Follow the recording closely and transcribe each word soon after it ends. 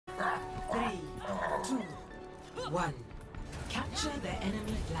1. Capture the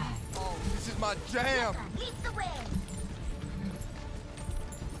enemy flag. Oh, this is my jam. Lead the way.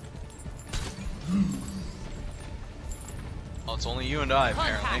 Well, it's only you and I,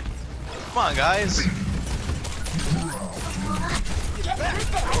 apparently. Come on, guys. Get through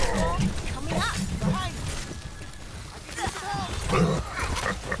there. Coming up. Behind.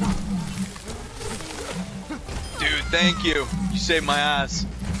 Dude, thank you. You saved my ass.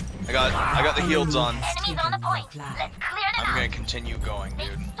 I got the heals on. Enemies on the point. Let's clear them I'm out. gonna continue going, They've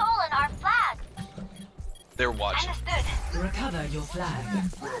dude. stolen our flag. They're watching. Understood. Recover your flag.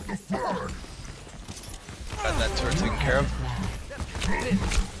 Got that turret taken care of.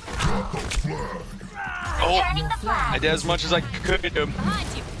 Returning Oh, the flag. I did as much as I could. Behind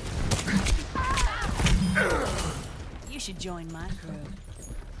you. You should join my crew.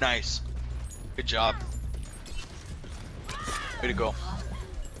 Nice. Good job. Way to go.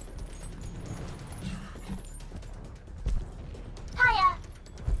 Hiya.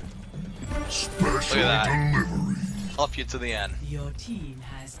 Look at that. Help you to the end. Your team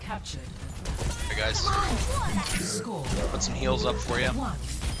has captured the flag. Hey guys, Score put some heals up for you. 1-0.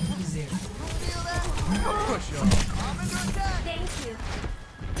 Push y'all. Thank you.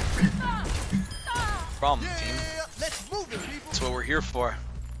 Problem, team. Yeah, let's move it, people. That's what we're here for.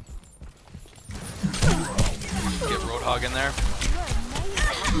 Get Roadhog in there.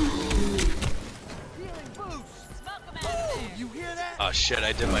 Healing boost. You hear that? Oh shit,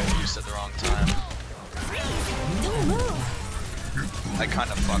 I did my boost at the wrong time. Don't move. I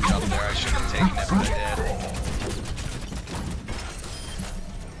kinda fucked up there. I shouldn't have taken it, but I did.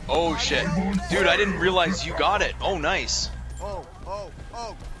 Oh shit. Dude, I didn't realize you got it. Oh, nice. Oh.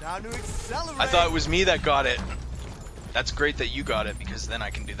 Time to accelerate. I thought it was me that got it. That's great that you got it, because then I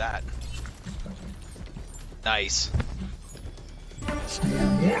can do that. Nice.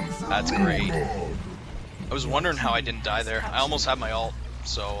 That's great. I was wondering how I didn't die there. I almost had my ult,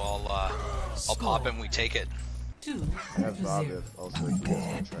 so I'll pop it and we take it. 2-0. I have Bob if also you guys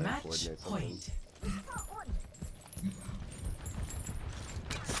want to try and Match coordinate something. point.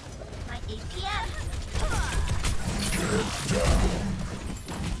 My ATM.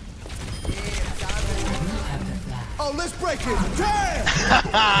 Oh, let's break it. Damn.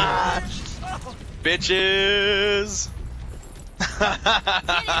 Bitches!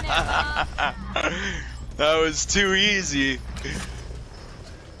 That was too easy.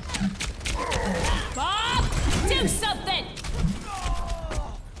 Bob, do something.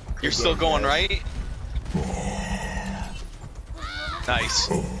 You're still going, right? Nice.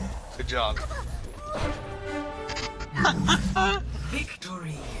 Good job.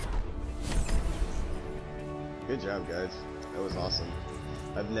 Victory. Good job, guys. That was awesome.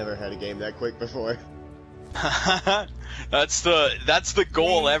 I've never had a game that quick before. That's the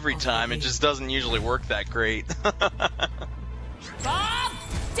goal every time. It just doesn't usually work that great. Bob,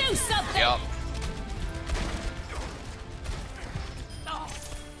 do something. Yep.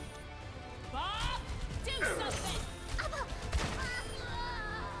 Bob, do something.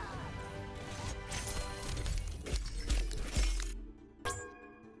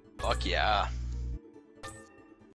 Fuck yeah.